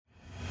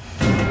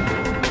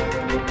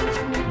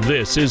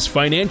This is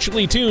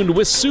Financially Tuned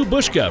with Sue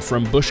Bushka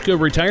from Bushka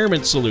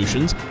Retirement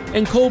Solutions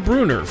and Cole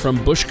Bruner from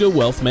Bushka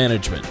Wealth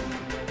Management.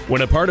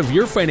 When a part of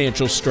your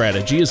financial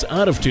strategy is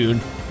out of tune,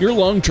 your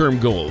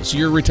long-term goals,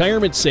 your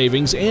retirement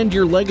savings, and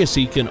your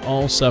legacy can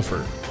all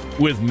suffer.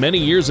 With many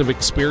years of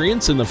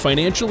experience in the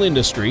financial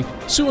industry,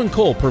 Sue and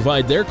Cole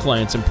provide their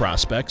clients and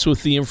prospects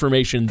with the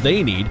information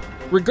they need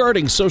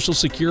regarding Social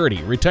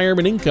Security,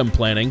 retirement income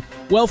planning,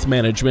 wealth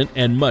management,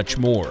 and much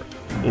more.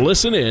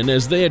 Listen in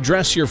as they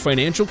address your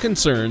financial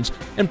concerns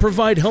and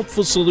provide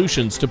helpful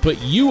solutions to put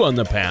you on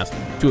the path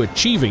to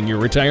achieving your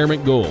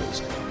retirement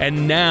goals.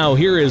 And now,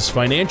 here is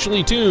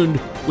Financially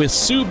Tuned with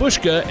Sue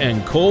Bushka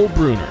and Cole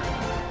Bruner.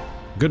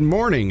 Good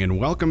morning and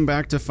welcome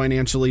back to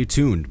Financially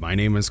Tuned. My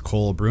name is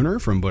Cole Bruner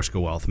from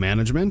Bushka Wealth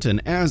Management,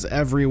 and as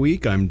every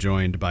week, I'm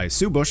joined by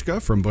Sue Bushka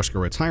from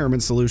Bushka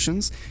Retirement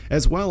Solutions,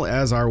 as well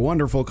as our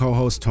wonderful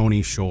co-host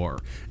Tony Shore.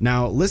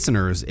 Now,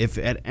 listeners, if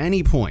at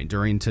any point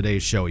during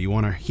today's show you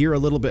want to hear a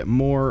little bit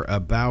more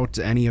about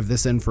any of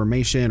this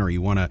information, or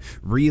you want to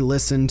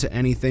re-listen to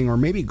anything, or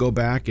maybe go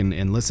back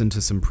and listen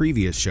to some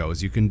previous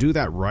shows, you can do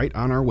that right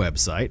on our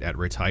website at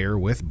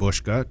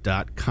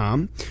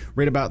retirewithbushka.com.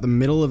 Right about the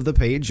middle of the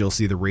page, you'll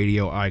see the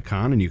radio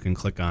icon, and you can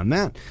click on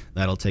that.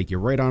 That'll take you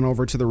right on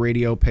over to the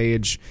radio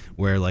page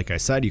where, like I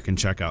said, you can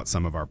check out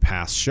some of our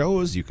past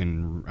shows. You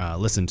can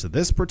listen to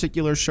this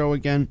particular show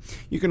again.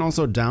 You can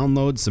also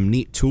download some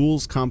neat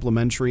tools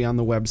complimentary on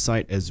the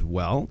website as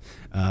well.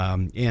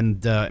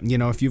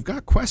 If you've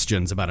got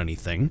questions about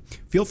anything,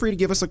 feel free to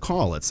give us a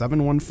call at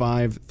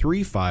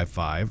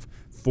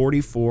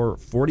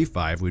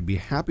 715-355-4445. We'd be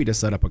happy to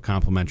set up a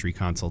complimentary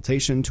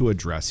consultation to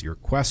address your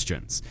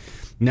questions.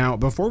 Now,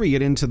 before we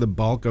get into the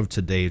bulk of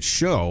today's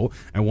show,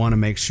 I want to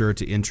make sure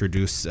to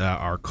introduce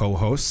our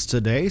co-hosts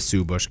today,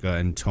 Sue Bushka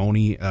and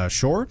Tony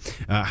Shore.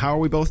 How are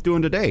we both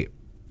doing today?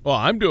 Well,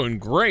 I'm doing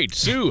great.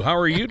 Sue, how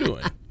are you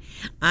doing?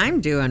 I'm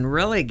doing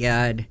really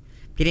good.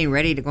 Getting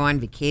ready to go on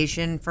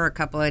vacation for a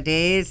couple of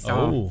days,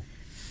 so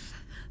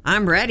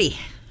I'm ready.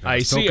 I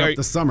see. Soak up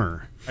the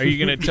summer. Are you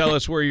going to tell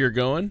us where you're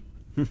going?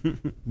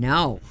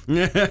 No.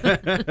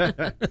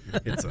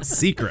 It's a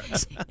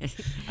secret.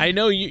 I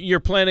know you're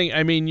planning.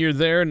 I mean, you're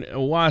there in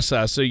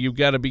Wausau, so you've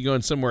got to be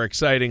going somewhere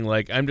exciting.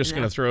 Like, I'm just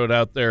going to throw it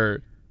out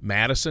there,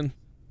 Madison.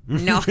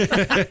 No.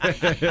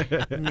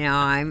 No,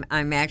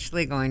 I'm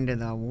actually going to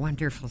the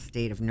wonderful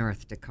state of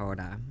North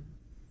Dakota.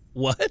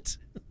 What?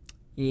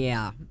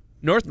 Yeah.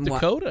 North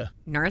Dakota?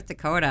 North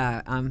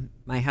Dakota.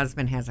 My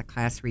husband has a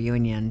class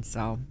reunion,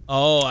 so.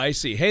 Oh, I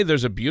see. Hey,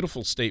 there's a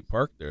beautiful state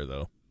park there,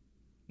 though.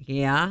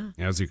 Yeah.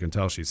 As you can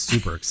tell, she's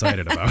super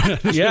excited about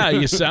it. Yeah,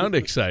 you sound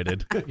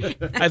excited.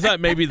 I thought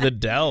maybe the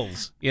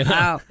Dells, you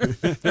know?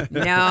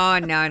 Oh,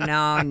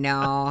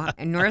 no.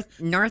 And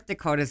North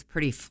Dakota's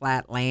pretty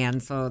flat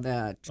land, so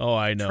the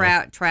I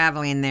know.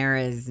 Traveling there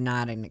is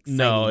not an exciting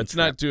No, it's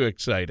trip. Not too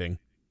exciting.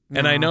 No.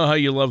 And I know how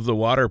you love the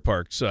water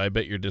park, so I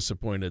bet you're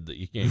disappointed that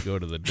you can't go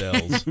to the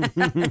Dells.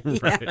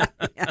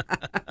 Yeah.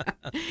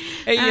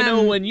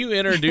 Hey, when you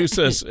introduce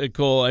us,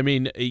 Cole, I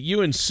mean,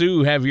 you and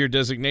Sue have your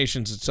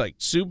designations. It's like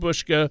Sue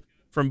Bushka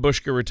from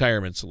Bushka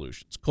Retirement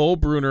Solutions, Cole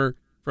Bruner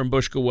from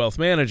Bushka Wealth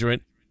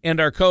Management, and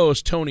our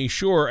co-host, Tony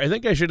Shore. I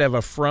think I should have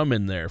a from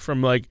in there,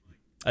 from like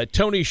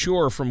Tony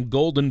Shore from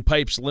Golden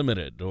Pipes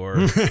Limited, or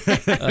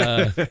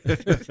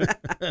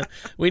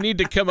we need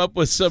to come up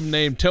with some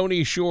name,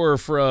 Tony Shore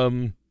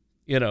from...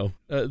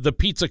 the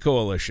Pizza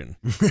Coalition.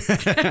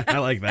 I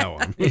like that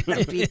one.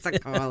 The Pizza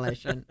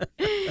Coalition.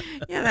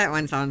 Yeah, that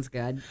one sounds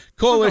good.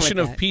 Coalition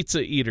of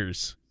Pizza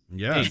Eaters.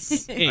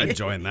 Yes, I'd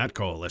join that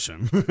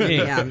coalition.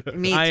 Yeah,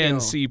 me too.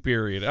 INC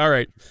period. All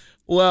right.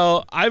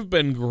 Well, I've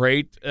been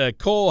great.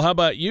 Cole, how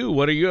about you?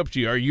 What are you up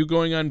to? Are you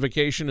going on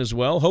vacation as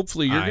well?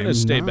 Hopefully you're going to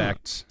stay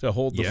back to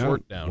hold the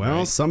fort down. Well,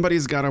 right?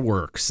 Somebody's got to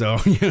work, so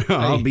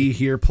I'll be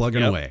here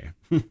plugging away.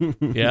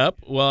 Yep.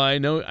 Well, I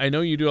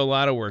know you do a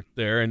lot of work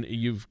there, and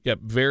you've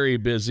kept very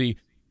busy.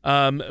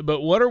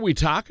 But what are we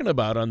talking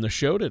about on the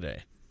show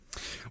today?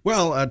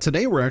 Well,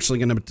 today we're actually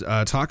going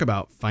to talk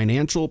about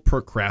financial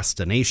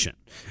procrastination,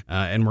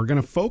 and we're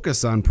going to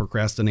focus on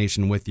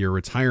procrastination with your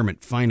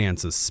retirement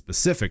finances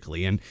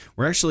specifically, and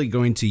we're actually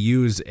going to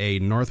use a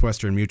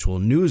Northwestern Mutual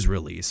news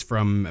release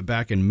from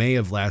back in May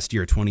of last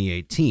year,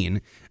 2018,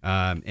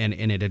 and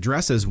it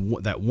addresses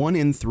that 1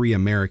 in 3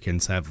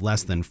 Americans have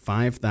less than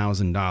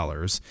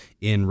 $5,000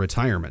 in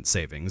retirement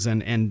savings,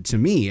 and to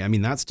me, I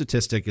mean, that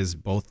statistic is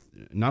both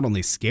not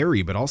only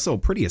scary, but also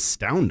pretty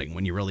astounding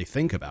when you really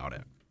think about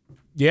it.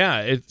 Yeah,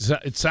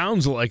 it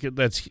sounds like it.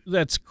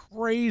 That's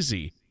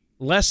crazy.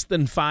 Less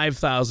than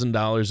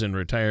 $5,000 in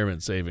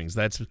retirement savings.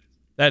 That's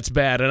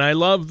bad. And I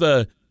love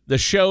the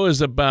show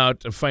is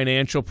about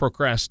financial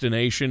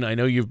procrastination. I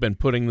know you've been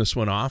putting this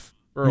one off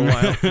for a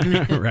while.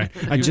 Right.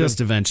 I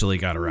just eventually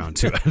got around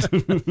to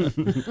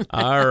it.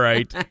 All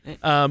right.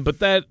 But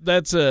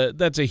that's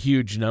a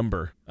huge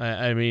number.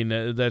 I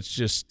mean, that's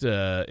just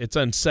it's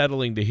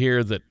unsettling to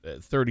hear that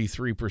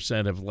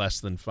 33% have less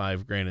than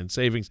 $5,000 in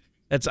savings.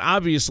 That's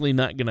obviously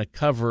not going to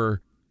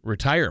cover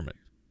retirement.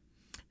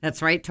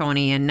 That's right,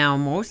 Tony. And now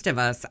most of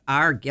us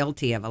are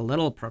guilty of a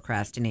little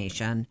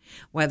procrastination,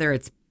 whether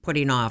it's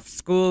putting off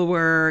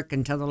schoolwork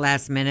until the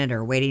last minute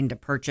or waiting to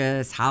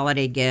purchase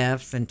holiday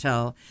gifts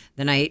until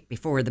the night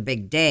before the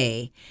big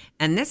day.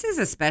 And this is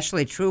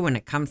especially true when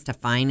it comes to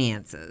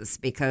finances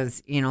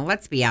because,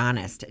 let's be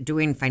honest,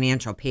 doing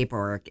financial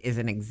paperwork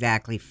isn't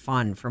exactly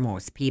fun for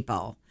most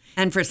people.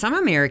 And for some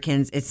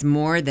Americans, it's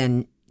more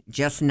than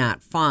just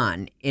not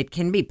fun. It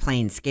can be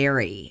plain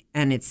scary.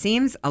 And it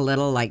seems a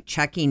little like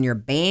checking your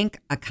bank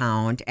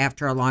account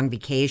after a long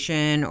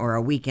vacation or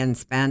a weekend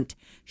spent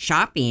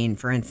shopping,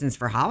 for instance,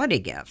 for holiday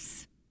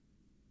gifts.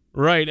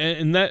 Right.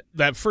 And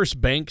that first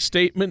bank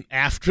statement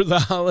after the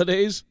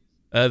holidays,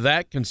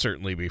 that can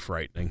certainly be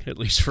frightening, at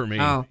least for me.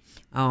 Oh,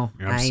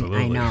 Absolutely.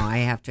 I know. I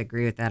have to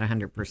agree with that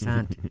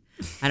 100%.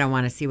 I don't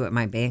want to see what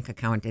my bank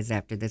account is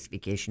after this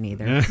vacation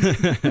either.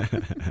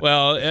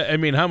 Well, I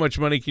mean, how much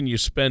money can you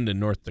spend in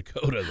North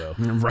Dakota, though?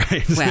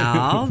 Right.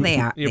 Well, they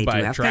do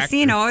have tractor.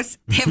 casinos.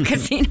 They have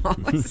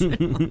casinos.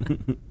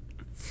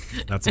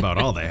 That's about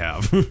all they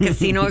have.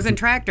 Casinos and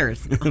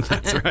tractors.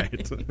 That's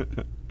right.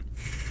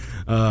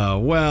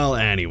 Well,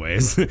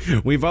 anyways,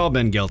 we've all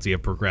been guilty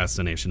of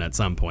procrastination at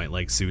some point,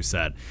 like Sue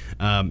said.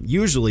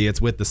 Usually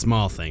it's with the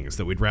small things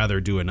that we'd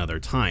rather do another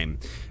time.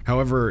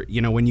 However,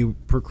 when you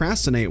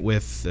procrastinate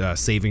with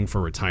saving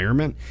for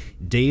retirement,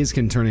 days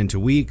can turn into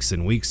weeks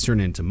and weeks turn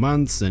into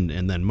months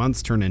and then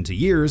months turn into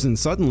years, and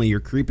suddenly you're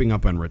creeping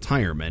up on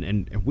retirement.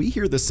 And we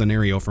hear this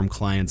scenario from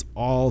clients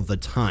all the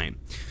time.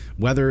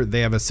 Whether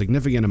they have a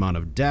significant amount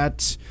of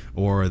debt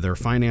or their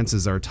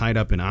finances are tied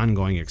up in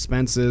ongoing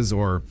expenses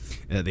or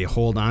they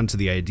hold on to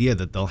the idea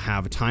that they'll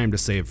have time to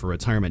save for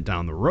retirement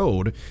down the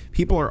road,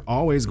 people are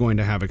always going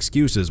to have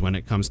excuses when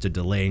it comes to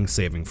delaying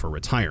saving for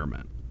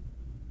retirement.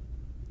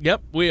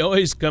 Yep, we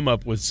always come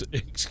up with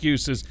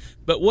excuses.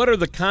 But what are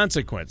the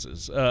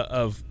consequences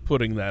of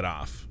putting that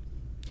off?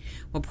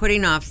 Well,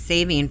 putting off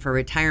saving for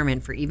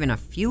retirement for even a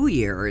few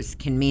years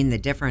can mean the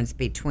difference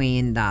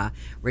between the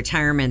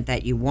retirement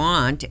that you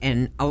want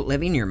and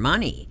outliving your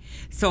money.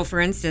 So, for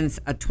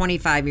instance, a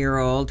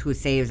 25-year-old who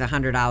saves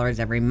 $100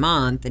 every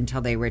month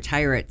until they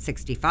retire at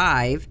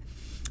 65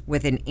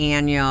 with an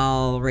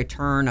annual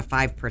return of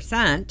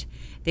 5%,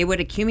 they would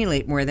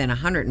accumulate more than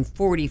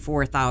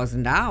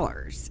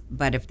 $144,000.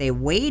 But if they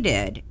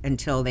waited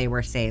until they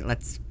were, say,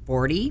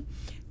 40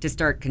 to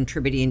start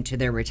contributing to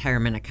their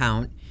retirement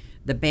account,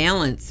 the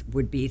balance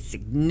would be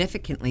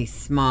significantly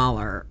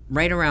smaller,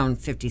 right around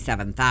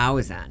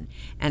 $57,000.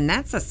 And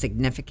that's a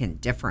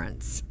significant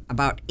difference,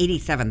 about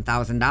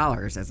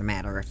 $87,000 as a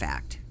matter of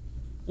fact.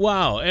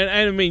 Wow. And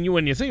I mean,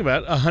 when you think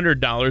about it,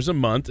 $100 a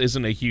month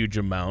isn't a huge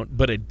amount,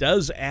 but it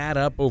does add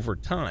up over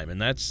time,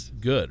 and that's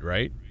good,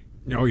 right?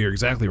 No, you're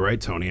exactly right,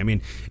 Tony. I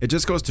mean, it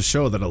just goes to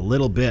show that a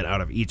little bit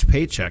out of each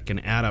paycheck can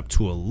add up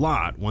to a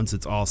lot once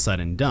it's all said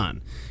and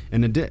done.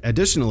 And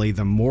additionally,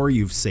 the more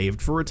you've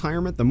saved for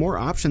retirement, the more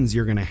options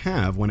you're going to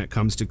have when it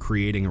comes to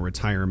creating a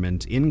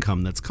retirement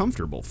income that's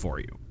comfortable for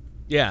you.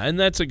 Yeah, and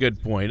that's a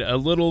good point. A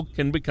little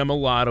can become a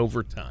lot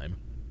over time.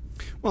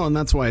 Well, and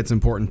that's why it's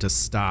important to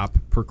stop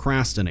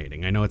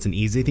procrastinating. I know it's an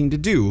easy thing to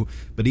do,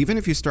 but even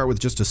if you start with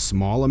just a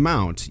small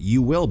amount,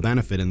 you will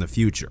benefit in the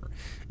future.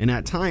 And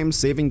at times,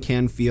 saving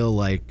can feel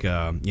like,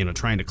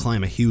 trying to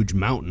climb a huge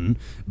mountain,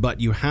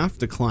 but you have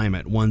to climb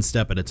it one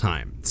step at a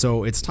time.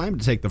 So it's time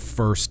to take the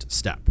first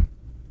step.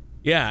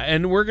 Yeah,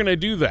 and we're going to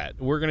do that.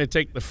 We're going to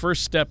take the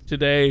first step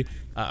today.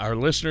 Our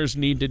listeners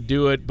need to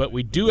do it, but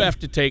we do have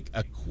to take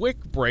a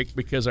quick break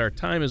because our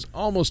time is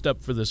almost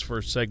up for this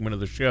first segment of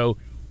the show.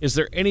 Is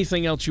there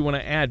anything else you want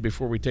to add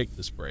before we take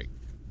this break?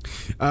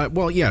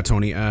 Well, yeah,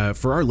 Tony,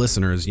 for our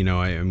listeners,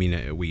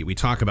 we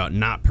talk about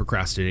not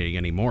procrastinating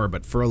anymore,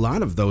 but for a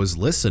lot of those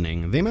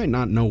listening, they might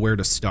not know where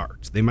to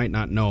start. They might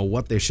not know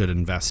what they should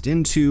invest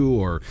into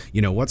or,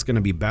 what's going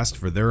to be best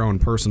for their own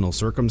personal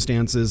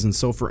circumstances. And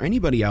so for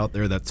anybody out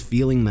there that's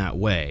feeling that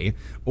way,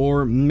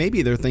 or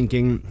maybe they're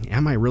thinking,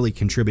 am I really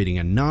contributing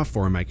enough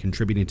or am I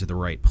contributing to the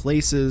right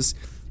places?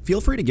 Feel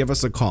free to give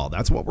us a call.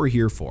 That's what we're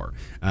here for.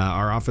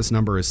 Our office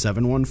number is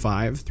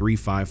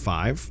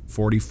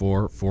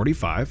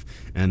 715-355-4445,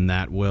 and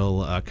that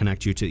will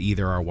connect you to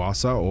either our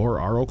Wausau or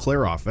our Eau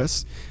Claire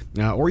office.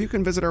 Or you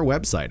can visit our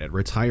website at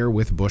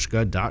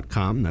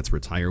retirewithbushka.com. That's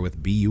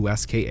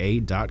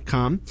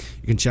retirewithbuska.com.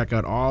 You can check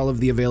out all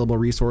of the available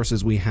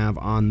resources we have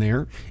on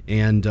there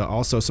and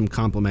also some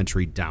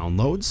complimentary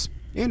downloads.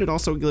 And it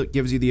also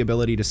gives you the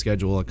ability to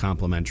schedule a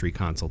complimentary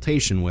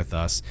consultation with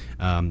us,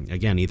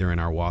 again, either in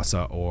our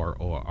Wausau or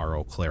our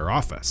Eau Claire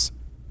office.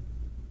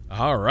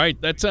 All right,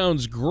 that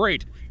sounds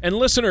great. And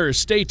listeners,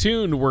 stay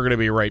tuned. We're going to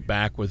be right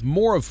back with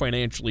more of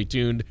Financially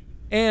Tuned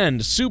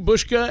and Sue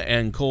Bushka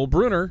and Cole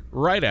Bruner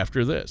right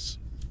after this.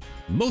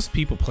 Most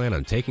people plan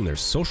on taking their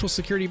Social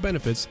Security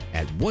benefits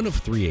at one of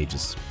three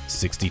ages,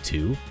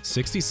 62,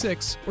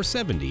 66, or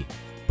 70.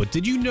 But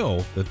did you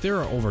know that there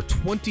are over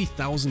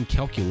 20,000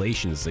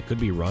 calculations that could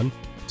be run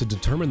to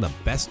determine the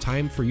best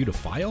time for you to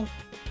file?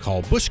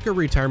 Call Bushka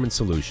Retirement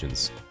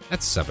Solutions at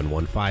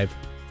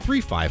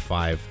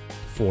 715-355-4445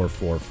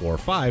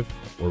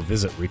 4445 or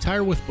visit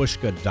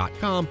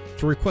retirewithbushka.com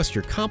to request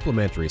your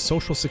complimentary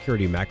Social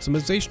Security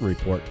Maximization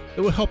Report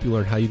that will help you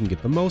learn how you can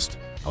get the most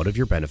out of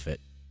your benefit.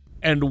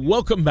 And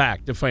welcome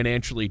back to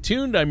Financially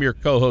Tuned. I'm your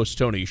co-host,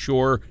 Tony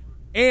Shore,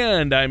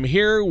 and I'm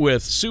here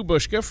with Sue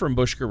Bushka from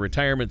Bushka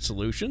Retirement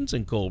Solutions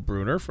and Cole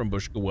Bruner from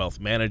Bushka Wealth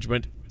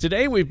Management.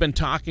 Today we've been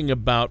talking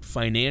about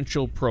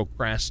financial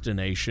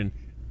procrastination.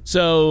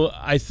 So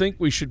I think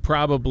we should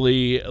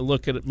probably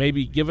look at it,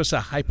 maybe give us a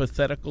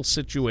hypothetical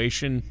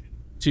situation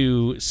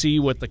to see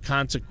what the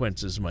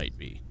consequences might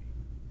be.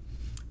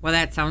 Well,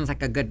 that sounds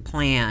like a good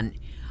plan.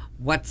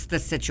 What's the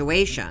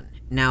situation?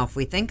 Now, if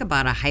we think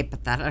about a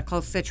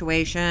hypothetical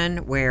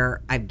situation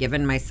where I've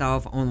given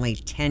myself only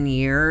 10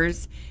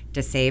 years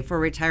to save for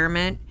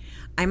retirement,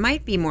 I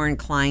might be more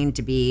inclined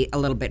to be a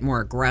little bit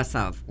more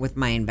aggressive with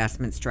my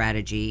investment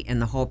strategy in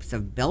the hopes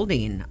of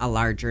building a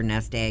larger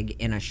nest egg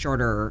in a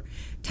shorter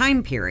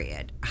time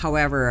period.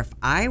 However, if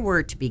I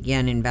were to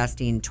begin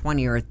investing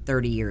 20 or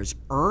 30 years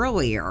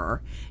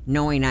earlier,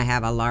 knowing I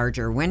have a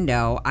larger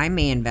window, I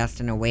may invest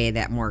in a way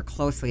that more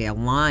closely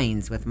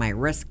aligns with my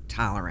risk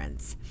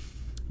tolerance.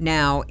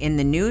 Now, in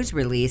the news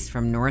release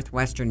from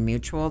Northwestern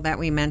Mutual that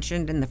we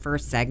mentioned in the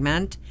first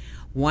segment,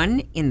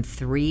 1 in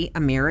 3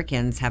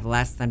 Americans have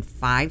less than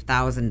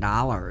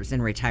 $5,000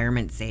 in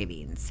retirement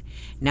savings.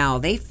 Now,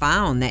 they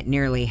found that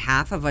nearly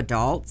half of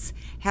adults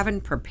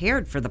haven't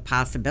prepared for the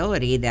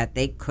possibility that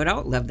they could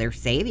outlive their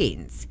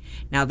savings.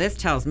 Now, this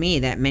tells me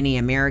that many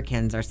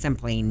Americans are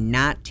simply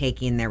not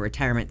taking their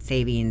retirement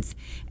savings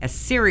as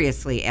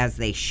seriously as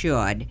they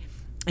should,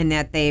 and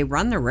that they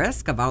run the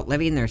risk of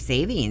outliving their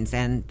savings,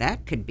 and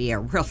that could be a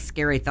real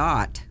scary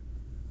thought.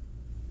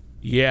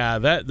 Yeah,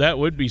 that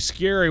would be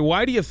scary.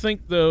 Why do you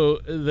think, though,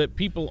 that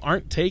people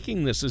aren't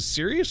taking this as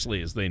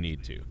seriously as they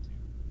need to?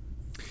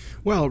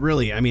 Well,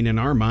 really, I mean, in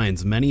our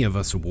minds, many of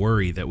us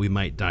worry that we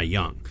might die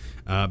young.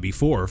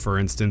 Before, for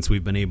instance,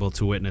 we've been able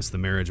to witness the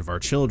marriage of our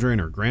children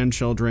or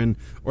grandchildren,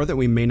 or that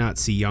we may not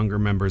see younger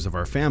members of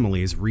our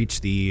families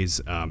reach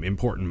these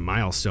important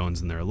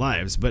milestones in their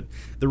lives. But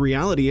the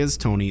reality is,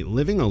 Tony,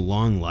 living a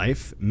long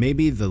life may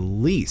be the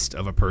least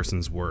of a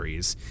person's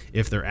worries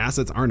if their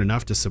assets aren't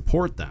enough to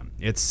support them.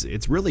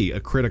 It's really a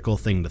critical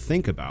thing to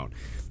think about.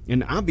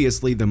 And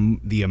obviously,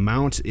 the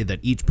amount that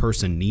each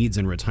person needs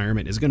in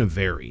retirement is going to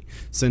vary,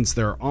 since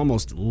there are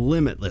almost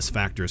limitless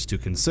factors to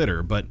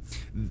consider. But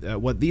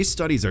what these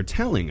studies are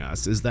telling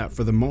us is that,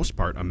 for the most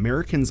part,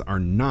 Americans are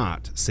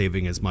not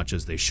saving as much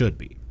as they should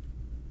be.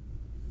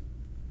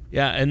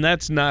 Yeah, and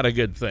that's not a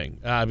good thing,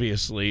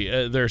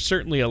 obviously. There are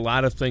certainly a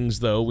lot of things,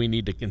 though, we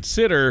need to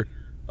consider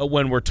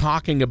when we're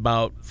talking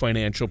about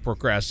financial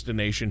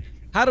procrastination.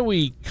 How do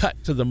we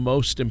cut to the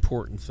most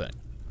important thing?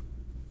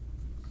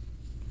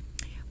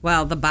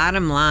 Well, the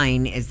bottom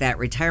line is that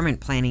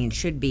retirement planning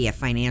should be a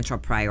financial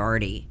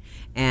priority,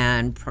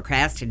 and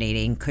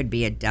procrastinating could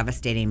be a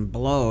devastating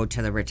blow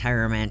to the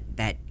retirement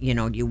that,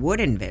 you would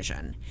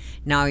envision.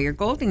 Now, your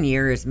golden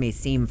years may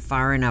seem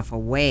far enough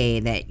away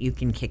that you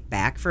can kick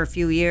back for a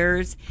few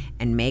years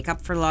and make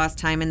up for lost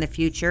time in the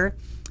future,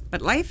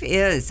 but life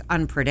is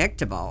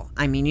unpredictable.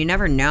 I mean, you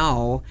never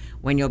know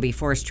when you'll be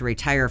forced to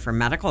retire for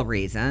medical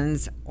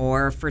reasons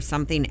or for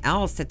something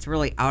else that's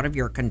really out of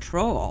your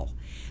control.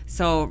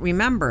 So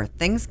remember,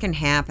 things can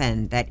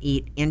happen that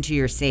eat into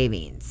your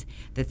savings.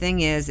 The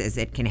thing is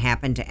it can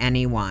happen to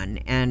anyone.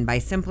 And by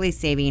simply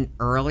saving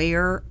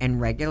earlier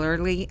and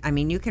regularly,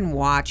 you can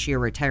watch your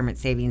retirement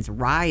savings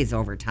rise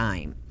over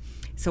time.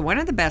 So one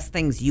of the best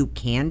things you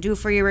can do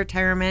for your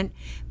retirement,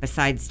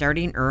 besides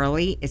starting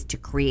early, is to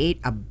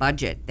create a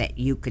budget that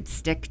you could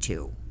stick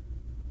to.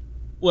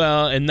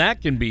 Well, and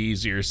that can be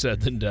easier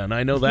said than done.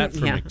 I know that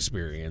from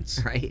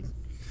experience. Right.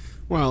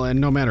 Well,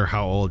 and no matter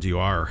how old you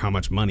are or how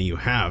much money you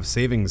have,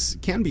 savings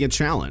can be a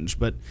challenge,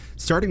 but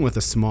starting with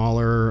a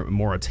smaller,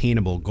 more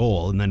attainable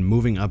goal and then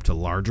moving up to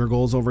larger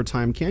goals over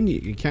time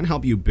can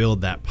help you build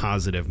that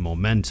positive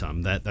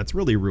momentum that's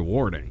really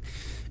rewarding.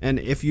 And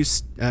if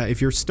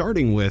you're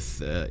starting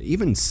with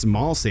even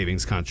small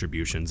savings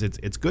contributions,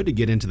 it's good to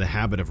get into the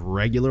habit of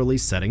regularly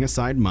setting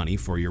aside money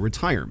for your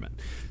retirement.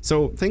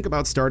 So think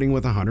about starting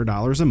with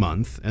 $100 a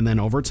month, and then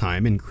over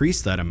time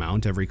increase that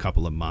amount every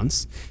couple of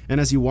months.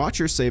 And as you watch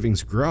your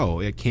savings grow,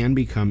 it can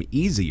become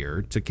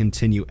easier to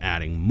continue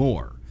adding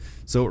more.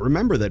 So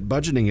remember that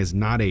budgeting is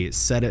not a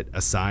set it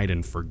aside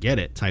and forget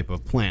it type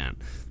of plan.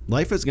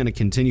 Life is going to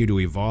continue to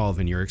evolve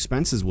and your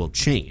expenses will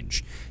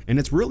change. And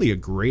it's really a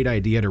great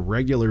idea to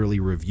regularly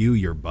review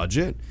your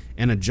budget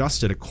and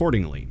adjust it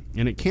accordingly.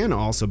 And it can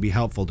also be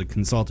helpful to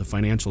consult a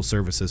financial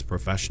services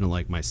professional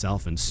like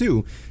myself and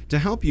Sue to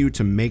help you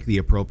to make the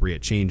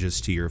appropriate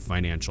changes to your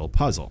financial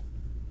puzzle.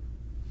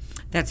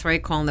 That's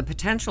right, Colin. The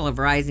potential of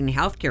rising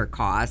healthcare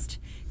costs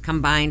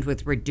combined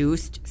with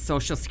reduced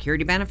Social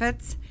Security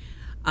benefits,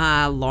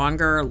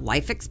 longer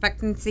life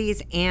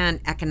expectancies, and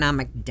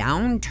economic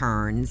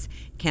downturns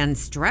can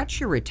stretch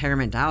your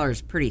retirement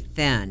dollars pretty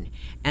thin.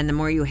 And the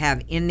more you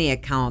have in the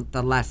account,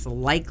 the less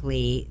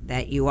likely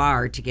that you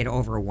are to get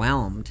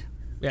overwhelmed.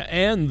 Yeah,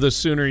 and the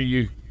sooner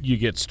you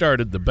get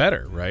started, the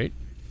better, right?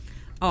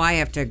 Oh, I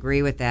have to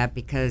agree with that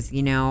because,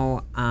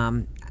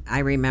 I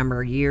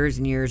remember years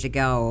and years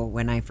ago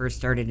when I first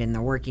started in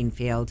the working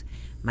field,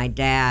 my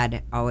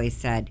dad always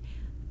said,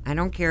 I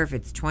don't care if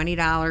it's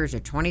 $20 or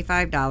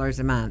 $25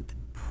 a month,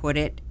 put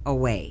it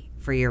away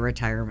for your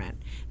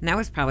retirement. And that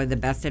was probably the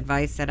best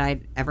advice that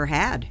I'd ever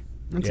had.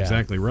 That's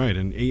exactly right.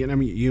 And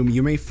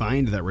you may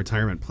find that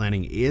retirement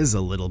planning is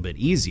a little bit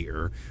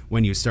easier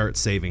when you start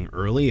saving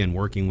early and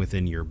working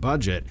within your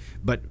budget,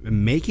 but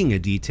making a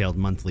detailed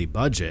monthly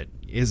budget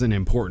is an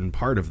important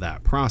part of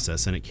that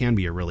process, and it can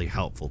be a really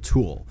helpful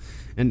tool.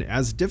 And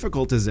as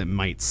difficult as it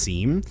might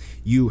seem,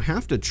 you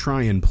have to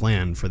try and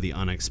plan for the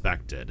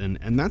unexpected.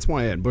 And that's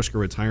why at Bushka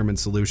Retirement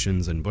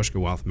Solutions and Bushka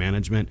Wealth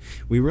Management,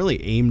 we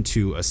really aim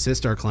to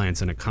assist our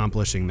clients in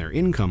accomplishing their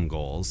income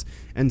goals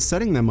and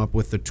setting them up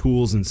with the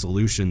tools and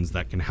solutions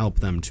that can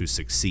help them to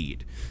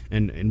succeed.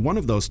 And one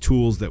of those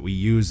tools that we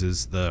use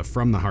is the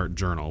From the Heart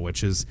Journal,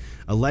 which is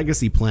a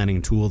legacy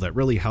planning tool that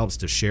really helps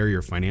to share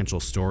your financial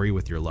story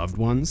with your loved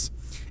ones.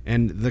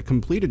 And the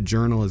completed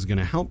journal is going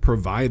to help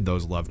provide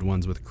those loved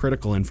ones with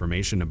critical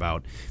information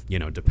about,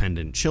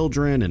 dependent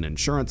children and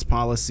insurance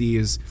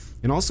policies,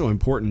 and also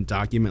important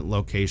document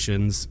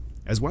locations,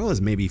 as well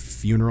as maybe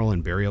funeral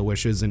and burial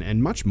wishes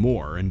and much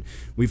more. And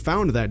we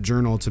found that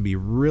journal to be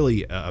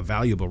really a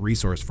valuable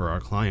resource for our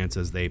clients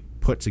as they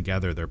put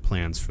together their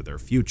plans for their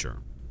future.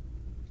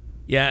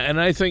 Yeah, and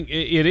I think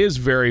it is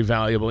very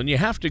valuable, and you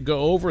have to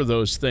go over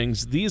those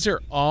things. These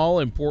are all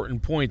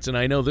important points, and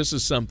I know this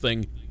is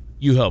something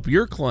you help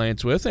your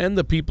clients with and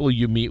the people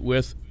you meet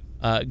with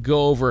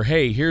go over,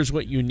 hey, here's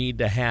what you need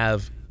to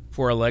have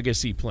for a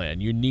legacy plan.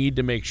 You need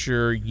to make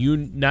sure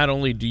not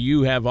only do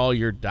you have all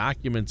your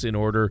documents in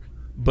order,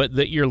 but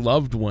that your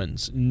loved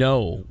ones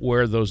know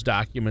where those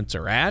documents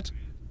are at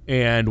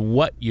and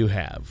what you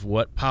have,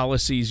 what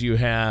policies you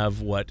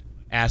have, what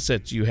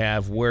assets you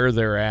have, where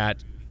they're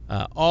at,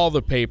 all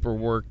the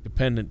paperwork,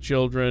 dependent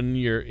children,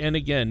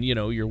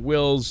 your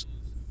wills,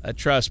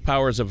 trust,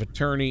 powers of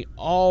attorney,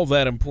 all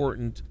that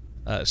important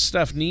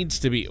stuff needs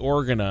to be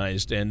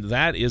organized, and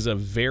that is a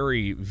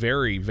very,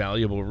 very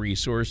valuable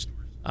resource.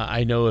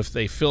 I know if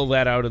they fill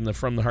that out in the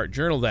From the Heart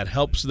Journal, that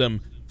helps them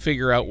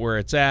figure out where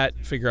it's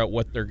at, figure out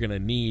what they're going to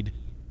need,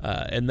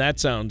 and that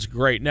sounds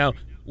great. Now,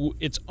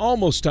 it's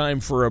almost time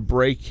for a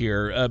break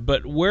here,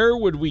 but where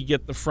would we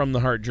get the From the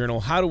Heart Journal?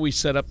 How do we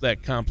set up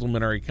that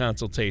complimentary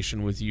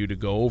consultation with you to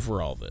go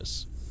over all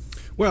this?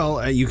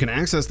 Well, you can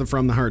access the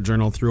From the Heart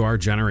Journal through our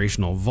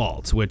Generational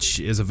Vault, which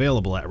is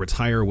available at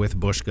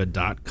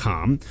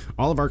retirewithbushka.com.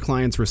 All of our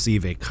clients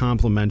receive a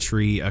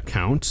complimentary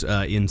account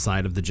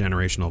inside of the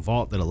Generational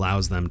Vault that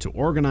allows them to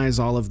organize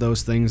all of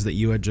those things that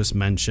you had just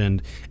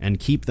mentioned and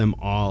keep them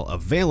all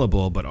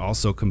available, but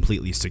also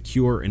completely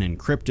secure and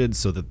encrypted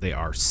so that they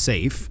are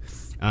safe.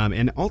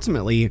 And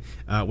ultimately,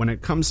 when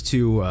it comes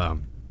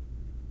to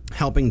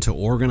helping to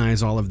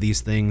organize all of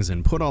these things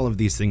and put all of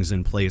these things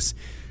in place,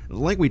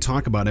 like we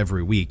talk about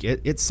every week,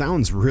 it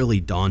sounds really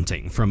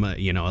daunting from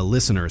a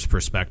listener's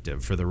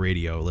perspective for the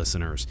radio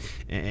listeners,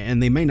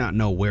 and they may not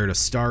know where to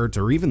start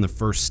or even the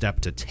first step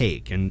to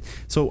take. And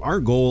so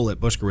our goal at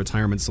Bushka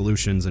Retirement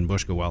Solutions and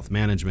Bushka Wealth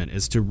Management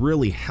is to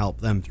really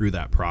help them through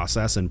that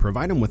process and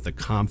provide them with the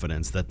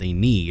confidence that they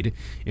need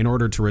in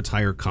order to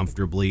retire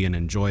comfortably and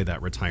enjoy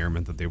that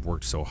retirement that they've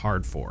worked so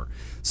hard for.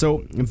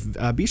 So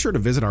be sure to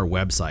visit our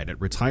website at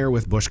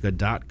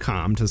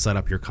retirewithbushka.com to set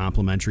up your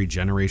complimentary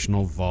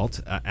Generational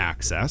Vault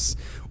access,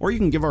 or you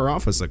can give our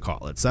office a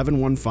call at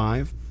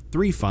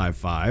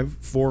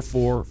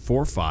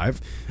 715-355-4445.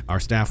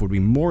 Our staff would be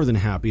more than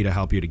happy to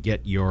help you to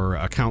get your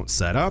account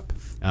set up,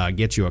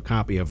 get you a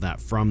copy of that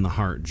From the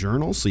Heart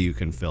Journal so you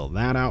can fill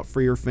that out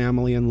for your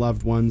family and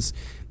loved ones,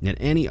 and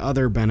any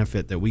other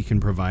benefit that we can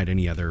provide,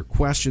 any other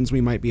questions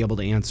we might be able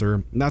to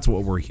answer. That's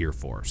what we're here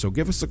for. So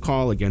give us a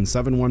call, again,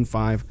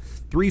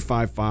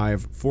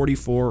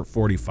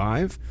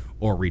 715-355-4445,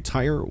 or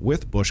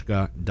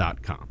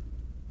retirewithbushka.com.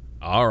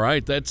 All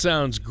right, that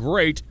sounds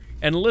great.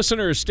 And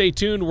listeners, stay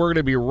tuned. We're going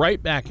to be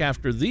right back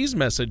after these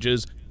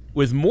messages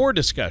with more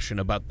discussion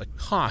about the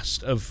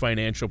cost of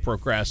financial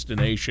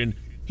procrastination,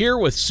 here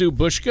with Sue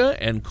Bushka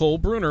and Cole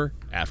Bruner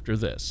after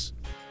this.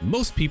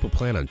 Most people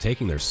plan on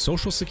taking their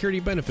Social Security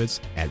benefits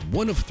at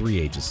one of three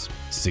ages,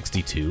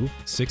 62,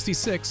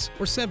 66,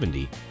 or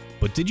 70.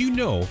 But did you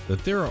know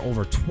that there are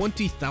over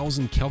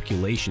 20,000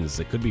 calculations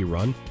that could be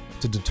run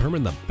to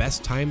determine the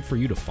best time for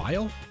you to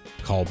file?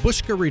 Call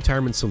Bushka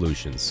Retirement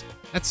Solutions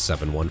at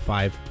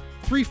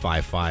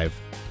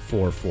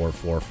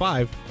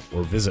 715-355-4445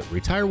 or visit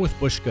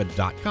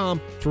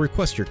retirewithbushka.com to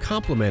request your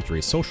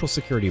complimentary Social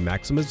Security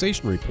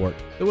Maximization Report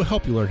that will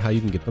help you learn how you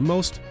can get the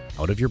most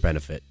out of your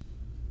benefit.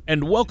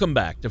 And welcome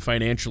back to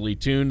Financially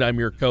Tuned. I'm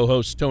your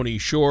co-host, Tony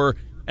Shore,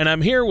 and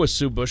I'm here with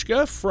Sue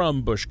Bushka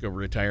from Bushka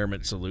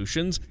Retirement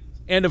Solutions.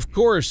 And of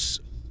course,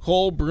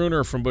 Cole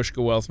Bruner from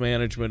Bushka Wealth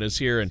Management is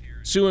here. And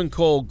Sue and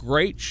Cole,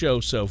 great show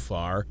so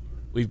far.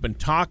 We've been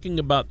talking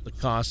about the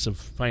costs of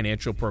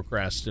financial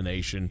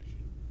procrastination.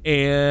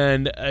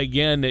 And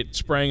again, it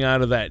sprang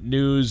out of that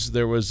news.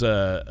 There was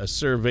a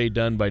survey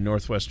done by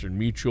Northwestern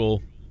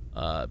Mutual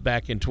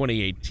back in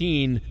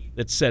 2018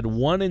 that said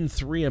 1 in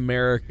 3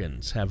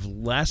 Americans have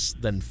less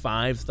than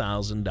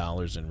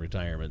 $5,000 in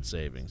retirement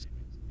savings.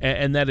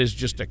 And that is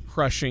just a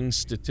crushing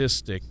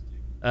statistic.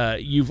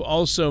 You've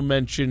also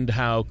mentioned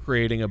how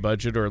creating a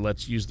budget, or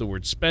let's use the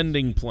word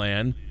spending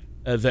plan,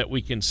 that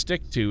we can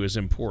stick to is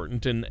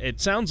important. And it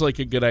sounds like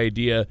a good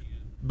idea.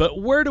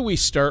 But where do we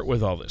start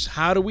with all this?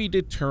 How do we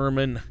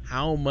determine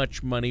how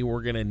much money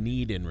we're going to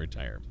need in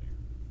retirement?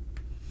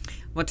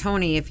 Well,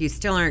 Tony, if you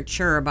still aren't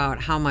sure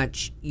about how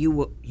much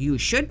you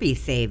should be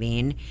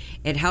saving,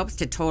 it helps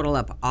to total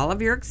up all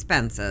of your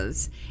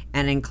expenses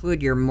and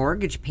include your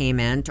mortgage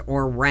payment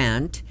or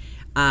rent,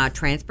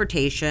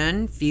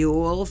 transportation,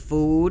 fuel,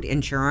 food,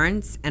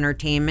 insurance,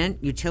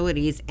 entertainment,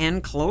 utilities,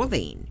 and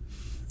clothing.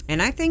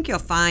 And I think you'll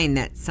find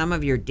that some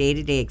of your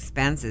day-to-day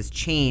expenses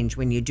change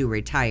when you do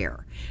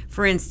retire.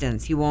 For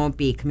instance, you won't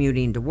be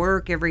commuting to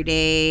work every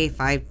day,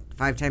 five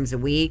times a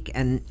week,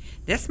 and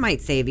this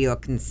might save you a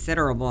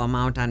considerable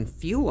amount on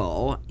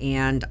fuel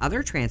and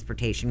other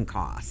transportation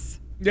costs.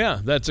 Yeah,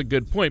 that's a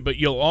good point. But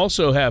you'll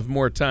also have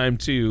more time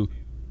to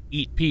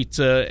eat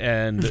pizza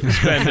and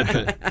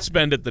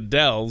spend at the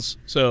Dells.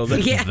 So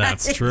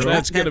that's true.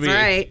 That's going to be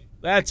right.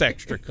 That's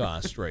extra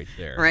cost right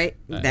there. Right.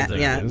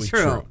 That's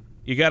true.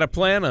 You got to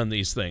plan on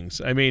these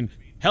things. I mean,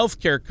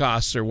 healthcare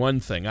costs are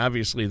one thing.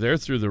 Obviously, they're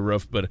through the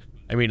roof, but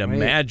I mean,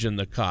 imagine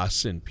the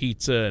costs in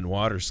pizza and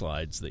water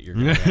slides that you're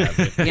going to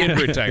have in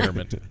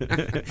retirement.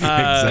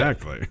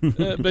 Exactly.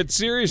 But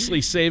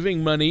seriously,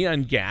 saving money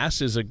on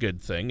gas is a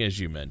good thing, as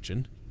you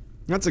mentioned.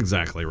 That's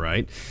exactly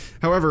right.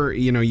 However,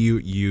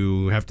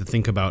 you have to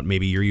think about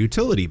maybe your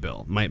utility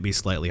bill might be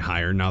slightly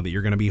higher now that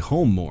you're going to be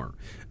home more.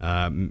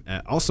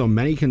 Also,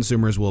 many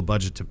consumers will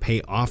budget to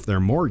pay off their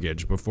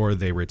mortgage before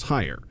they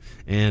retire.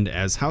 And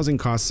as housing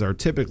costs are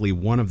typically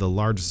one of the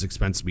largest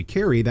expenses we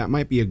carry, that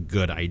might be a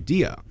good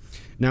idea.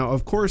 Now,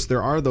 of course,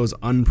 there are those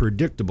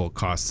unpredictable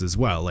costs as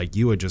well, like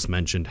you had just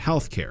mentioned,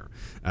 healthcare.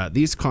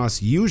 These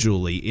costs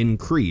usually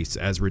increase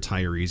as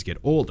retirees get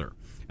older.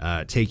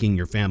 Taking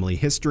your family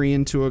history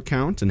into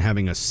account and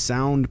having a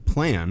sound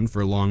plan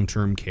for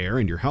long-term care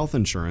and your health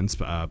insurance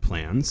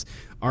plans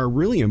are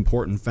really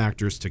important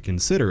factors to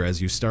consider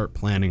as you start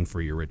planning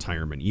for your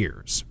retirement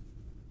years.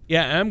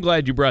 Yeah, I'm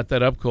glad you brought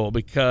that up, Cole,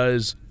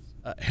 because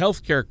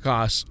healthcare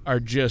costs are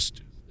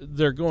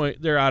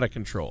they're out of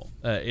control.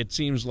 It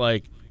seems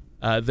like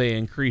they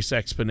increase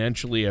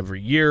exponentially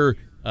every year.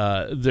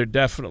 They're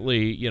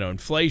definitely,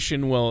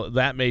 inflation, well,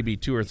 that may be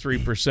 2 or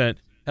 3%.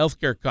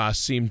 Healthcare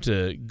costs seem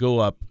to go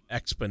up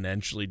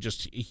exponentially,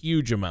 just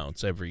huge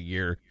amounts every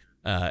year.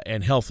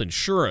 And health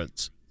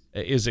insurance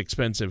is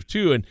expensive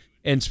too.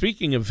 And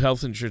speaking of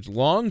health insurance,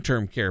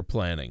 long-term care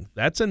planning,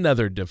 that's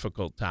another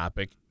difficult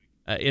topic.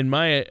 In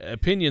my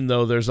opinion,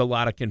 though, there's a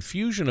lot of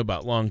confusion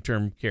about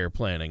long-term care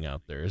planning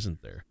out there,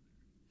 isn't there?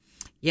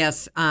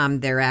 Yes,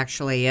 there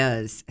actually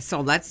is.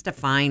 So let's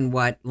define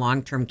what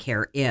long-term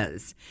care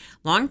is.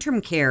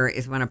 Long-term care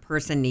is when a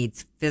person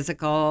needs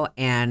physical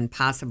and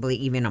possibly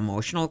even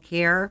emotional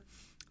care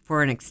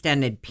for an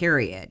extended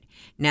period.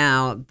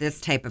 Now, this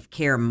type of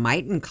care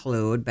might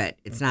include, but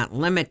it's not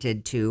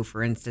limited to,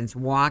 for instance,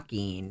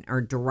 walking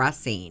or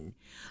dressing,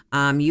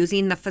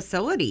 using the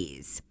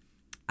facilities,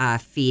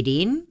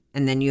 feeding,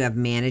 and then you have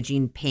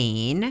managing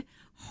pain,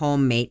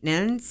 home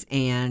maintenance,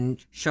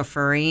 and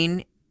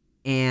chauffeuring,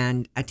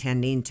 and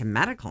attending to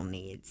medical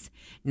needs.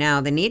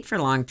 Now, the need for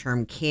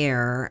long-term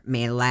care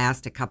may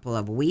last a couple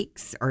of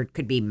weeks, or it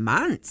could be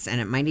months,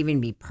 and it might even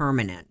be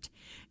permanent.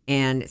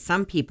 And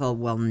some people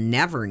will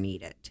never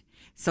need it.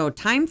 So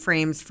time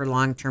frames for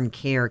long-term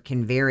care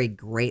can vary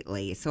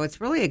greatly. So it's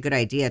really a good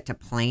idea to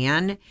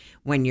plan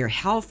when you're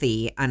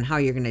healthy on how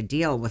you're going to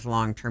deal with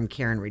long-term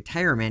care in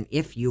retirement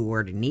if you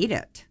were to need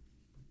it.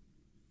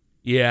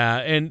 Yeah,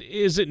 and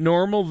is it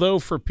normal, though,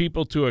 for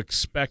people to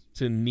expect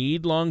to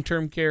need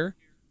long-term care?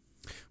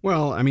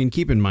 Well, I mean,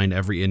 keep in mind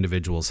every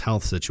individual's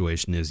health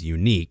situation is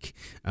unique,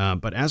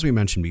 but as we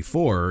mentioned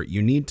before,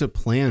 you need to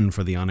plan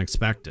for the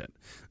unexpected.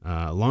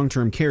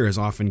 Long-term care is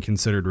often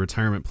considered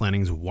retirement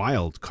planning's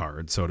wild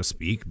card, so to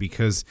speak,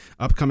 because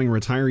upcoming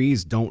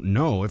retirees don't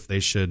know if they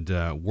should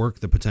work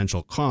the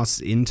potential costs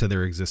into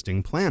their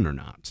existing plan or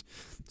not.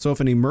 So if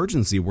an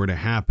emergency were to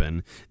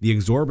happen, the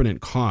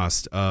exorbitant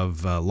cost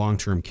of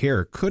long-term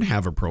care could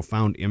have a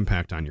profound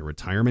impact on your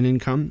retirement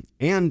income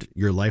and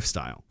your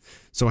lifestyle.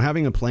 So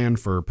having a plan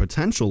for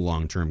potential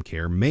long-term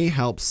care may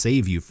help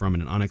save you from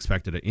an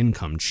unexpected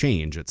income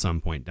change at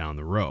some point down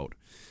the road.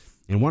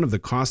 And one of the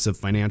costs of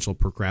financial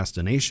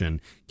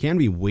procrastination can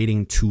be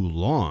waiting too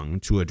long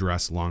to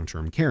address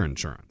long-term care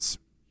insurance.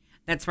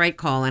 That's right,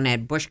 Colin.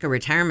 At Bushka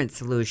Retirement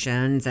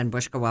Solutions and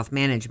Bushka Wealth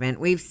Management,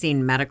 we've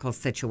seen medical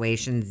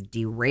situations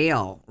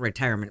derail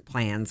retirement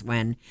plans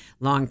when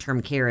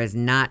long-term care is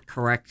not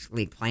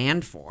correctly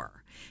planned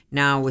for.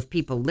 Now, with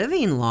people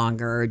living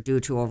longer due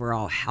to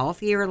overall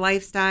healthier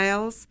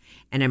lifestyles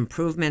and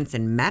improvements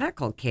in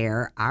medical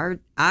care, our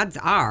odds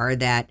are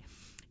that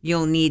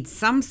you'll need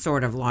some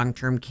sort of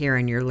long-term care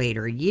in your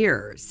later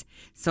years.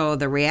 So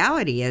the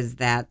reality is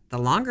that the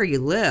longer you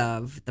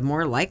live, the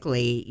more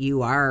likely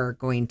you are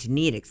going to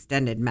need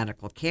extended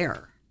medical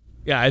care.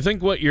 Yeah, I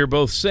think what you're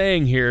both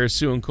saying here,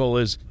 Sue and Cole,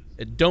 is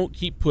don't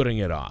keep putting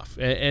it off.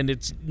 And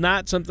it's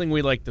not something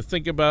we like to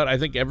think about. I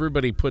think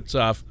everybody puts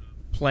off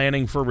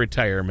planning for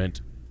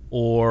retirement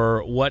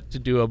or what to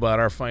do about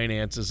our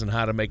finances and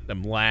how to make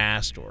them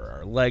last or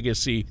our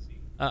legacy.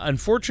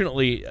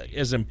 Unfortunately,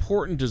 as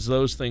important as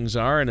those things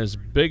are and as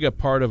big a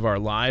part of our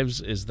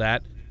lives as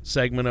that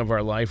segment of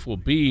our life will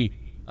be,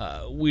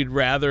 we'd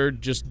rather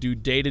just do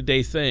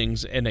day-to-day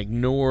things and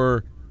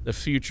ignore the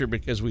future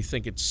because we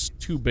think it's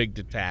too big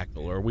to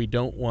tackle, or we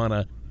don't want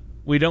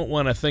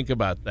to think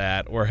about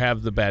that or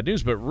have the bad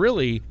news. But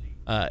really,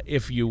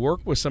 if you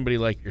work with somebody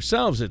like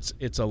yourselves,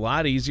 it's a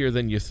lot easier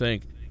than you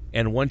think.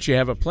 And once you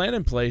have a plan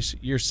in place,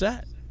 you're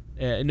set.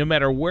 No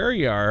matter where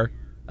you are,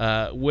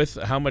 with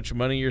how much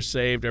money you're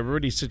saved,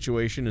 everybody's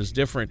situation is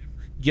different.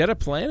 Get a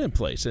plan in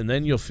place, and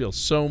then you'll feel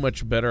so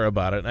much better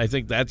about it. And I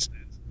think that's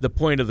the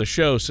point of the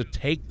show. So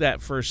take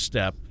that first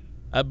step.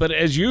 But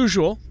as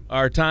usual,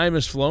 our time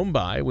has flown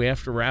by. We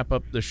have to wrap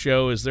up the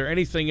show. Is there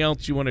anything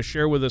else you want to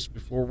share with us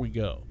before we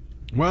go?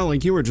 Well,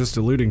 like you were just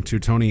alluding to,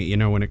 Tony,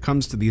 when it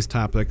comes to these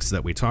topics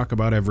that we talk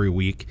about every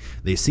week,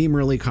 they seem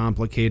really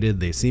complicated,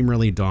 they seem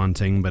really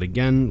daunting, but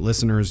again,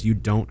 listeners, you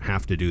don't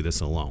have to do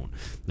this alone.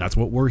 That's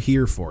what we're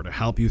here for, to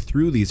help you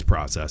through these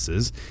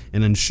processes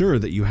and ensure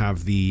that you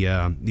have the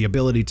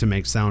ability to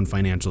make sound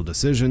financial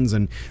decisions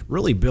and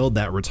really build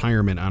that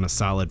retirement on a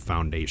solid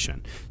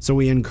foundation. So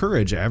we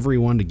encourage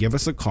everyone to give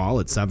us a call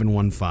at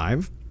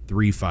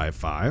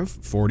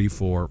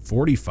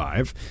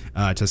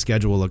 715-355-4445 to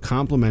schedule a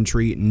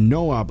complimentary,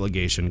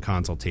 no-obligation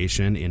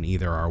consultation in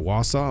either our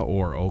Wausau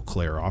or Eau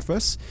Claire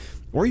office.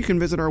 Or you can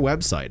visit our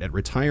website at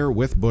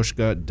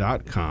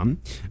retirewithbushka.com.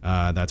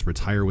 That's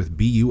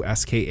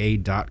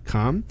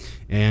retirewithbuska.com,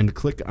 and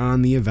click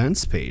on the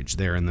events page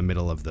there in the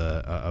middle of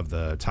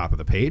the top of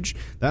the page.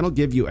 That'll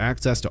give you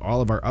access to all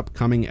of our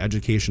upcoming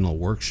educational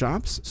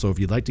workshops. So if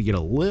you'd like to get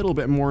a little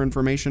bit more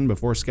information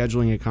before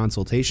scheduling a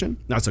consultation,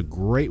 that's a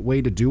great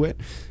way to do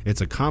it. It's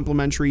a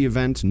complimentary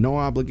event, no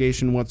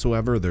obligation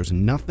whatsoever. There's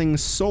nothing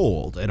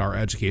sold at our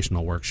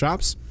educational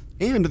workshops.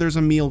 And there's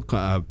a meal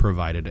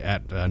provided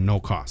at no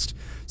cost.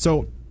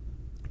 So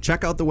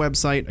check out the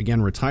website,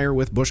 again,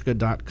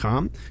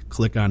 retirewithbushka.com.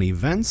 Click on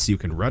events. You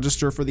can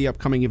register for the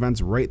upcoming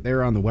events right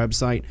there on the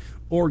website,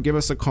 or give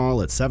us a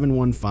call at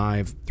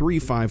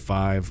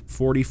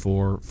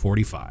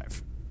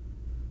 715-355-4445.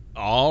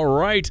 All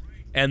right.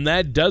 And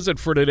that does it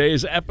for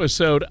today's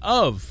episode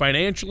of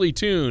Financially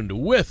Tuned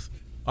with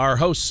our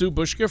host, Sue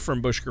Bushka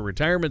from Bushka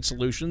Retirement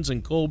Solutions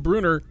and Cole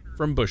Bruner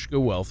from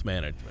Bushka Wealth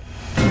Management.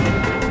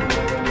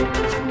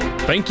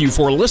 Thank you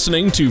for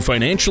listening to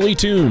Financially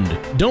Tuned.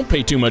 Don't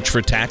pay too much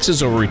for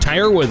taxes or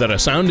retire without a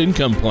sound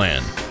income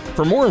plan.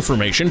 For more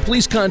information,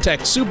 please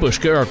contact Sue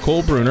Bushka or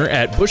Cole Bruner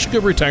at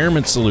Bushka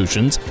Retirement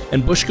Solutions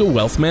and Bushka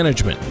Wealth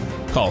Management.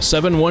 Call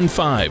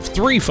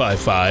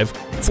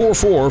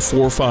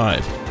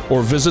 715-355-4445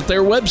 or visit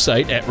their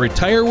website at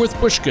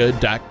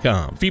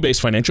retirewithbushka.com.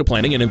 Fee-based financial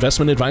planning and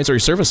investment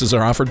advisory services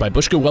are offered by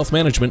Bushka Wealth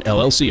Management,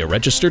 LLC, a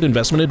registered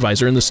investment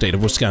advisor in the state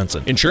of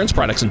Wisconsin. Insurance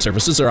products and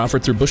services are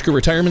offered through Bushka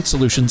Retirement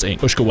Solutions, Inc.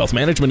 Bushka Wealth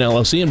Management,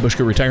 LLC, and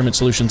Bushka Retirement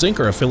Solutions, Inc.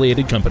 are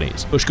affiliated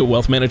companies. Bushka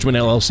Wealth Management,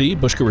 LLC,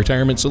 Bushka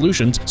Retirement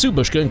Solutions, Sue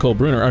Bushka, and Cole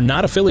Bruner are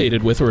not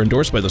affiliated with or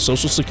endorsed by the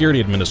Social Security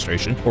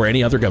Administration or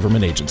any other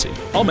government agency.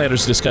 All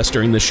matters discussed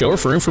during this show are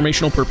for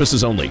informational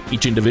purposes only.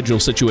 Each individual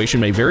situation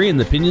may vary, and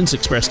the opinions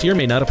expressed here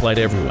may not apply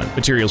to everyone.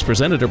 Materials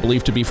presented are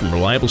believed to be from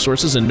reliable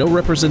sources, and no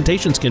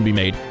representations can be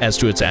made as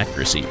to its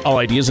accuracy. All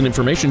ideas and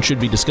information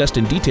should be discussed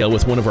in detail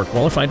with one of our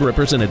qualified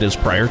representatives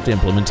prior to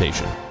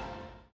implementation.